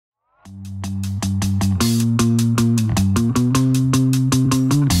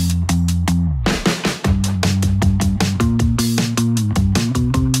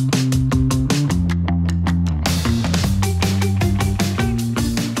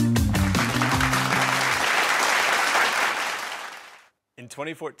In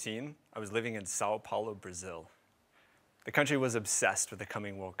 2014, I was living in Sao Paulo, Brazil. The country was obsessed with the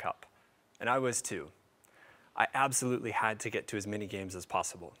coming World Cup, and I was too. I absolutely had to get to as many games as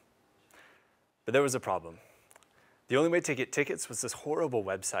possible. But there was a problem. The only way to get tickets was this horrible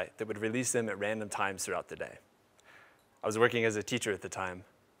website that would release them at random times throughout the day. I was working as a teacher at the time,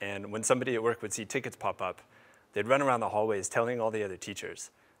 and when somebody at work would see tickets pop up, they'd run around the hallways telling all the other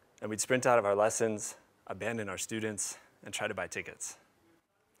teachers, and we'd sprint out of our lessons, abandon our students, and try to buy tickets.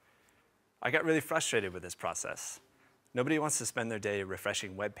 I got really frustrated with this process. Nobody wants to spend their day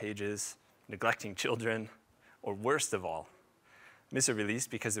refreshing web pages, neglecting children, or worst of all, miss a release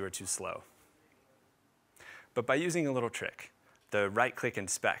because they were too slow. But by using a little trick, the right-click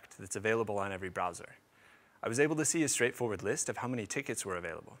inspect that's available on every browser, I was able to see a straightforward list of how many tickets were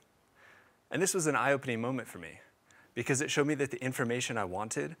available. And this was an eye-opening moment for me, because it showed me that the information I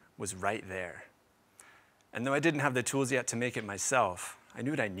wanted was right there. And though I didn't have the tools yet to make it myself, I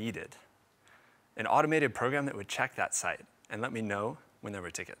knew what I needed. An automated program that would check that site and let me know when there were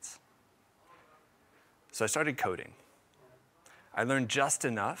tickets. So I started coding. I learned just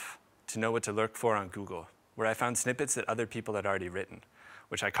enough to know what to look for on Google, where I found snippets that other people had already written,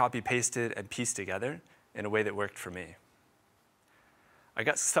 which I copy-pasted and pieced together in a way that worked for me. I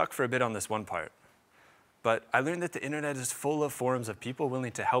got stuck for a bit on this one part, but I learned that the internet is full of forums of people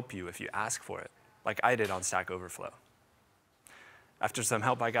willing to help you if you ask for it, like I did on Stack Overflow. After some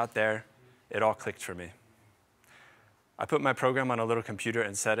help I got there, it all clicked for me. I put my program on a little computer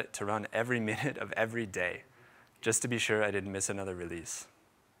and set it to run every minute of every day, just to be sure I didn't miss another release.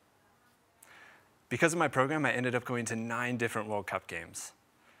 Because of my program, I ended up going to 9 different World Cup games.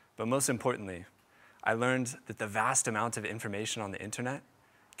 But most importantly, I learned that the vast amount of information on the internet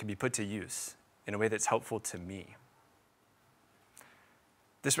can be put to use in a way that's helpful to me.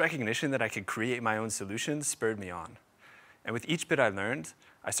 This recognition that I could create my own solutions spurred me on. And with each bit I learned,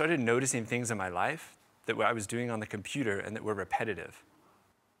 I started noticing things in my life that I was doing on the computer and that were repetitive.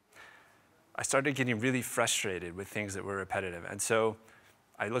 I started getting really frustrated with things that were repetitive, and so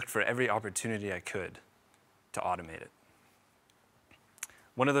I looked for every opportunity I could to automate it.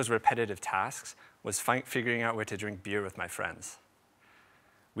 One of those repetitive tasks was figuring out where to drink beer with my friends.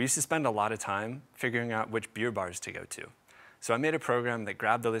 We used to spend a lot of time figuring out which beer bars to go to. So I made a program that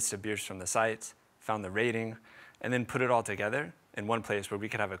grabbed the list of beers from the site, found the rating, and then put it all together in one place where we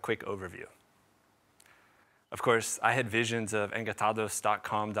could have a quick overview. Of course, I had visions of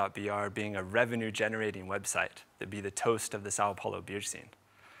engatados.com.br being a revenue-generating website that'd be the toast of the Sao Paulo beer scene.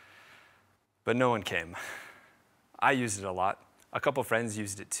 But no one came. I used it a lot. A couple friends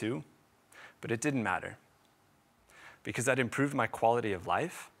used it too, but it didn't matter because I'd improved my quality of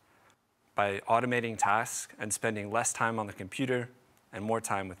life by automating tasks and spending less time on the computer and more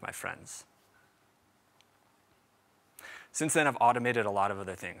time with my friends. Since then, I've automated a lot of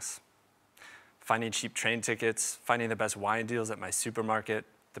other things. Finding cheap train tickets, finding the best wine deals at my supermarket,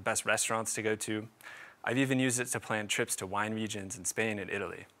 the best restaurants to go to. I've even used it to plan trips to wine regions in Spain and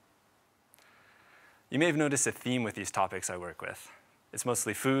Italy. You may have noticed a theme with these topics I work with. It's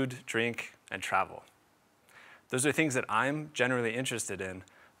mostly food, drink, and travel. Those are things that I'm generally interested in,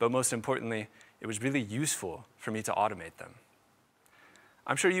 but most importantly, it was really useful for me to automate them.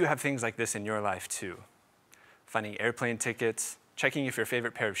 I'm sure you have things like this in your life too. Finding airplane tickets, checking if your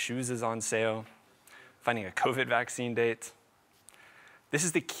favorite pair of shoes is on sale, finding a COVID vaccine date. This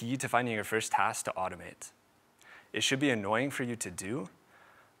is the key to finding your first task to automate. It should be annoying for you to do,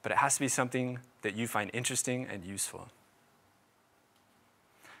 but it has to be something that you find interesting and useful.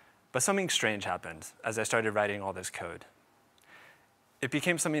 But something strange happened as I started writing all this code. It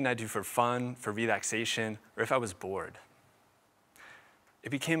became something I do for fun, for relaxation, or if I was bored. It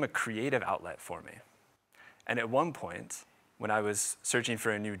became a creative outlet for me. And at one point, when I was searching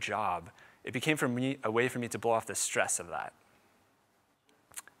for a new job, it became for me a way for me to blow off the stress of that.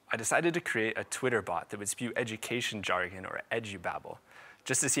 I decided to create a Twitter bot that would spew education jargon or edubabble,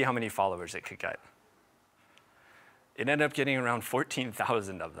 just to see how many followers it could get. It ended up getting around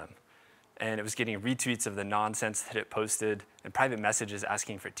 14,000 of them, and it was getting retweets of the nonsense that it posted and private messages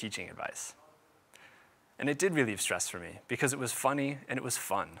asking for teaching advice. And it did relieve stress for me because it was funny and it was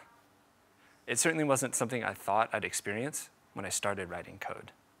fun. It certainly wasn't something I thought I'd experience when I started writing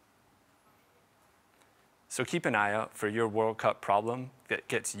code. So keep an eye out for your World Cup problem that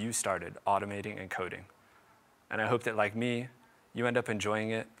gets you started automating and coding. And I hope that, like me, you end up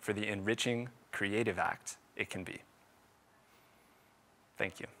enjoying it for the enriching, creative act it can be.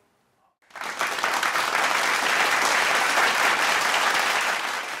 Thank you.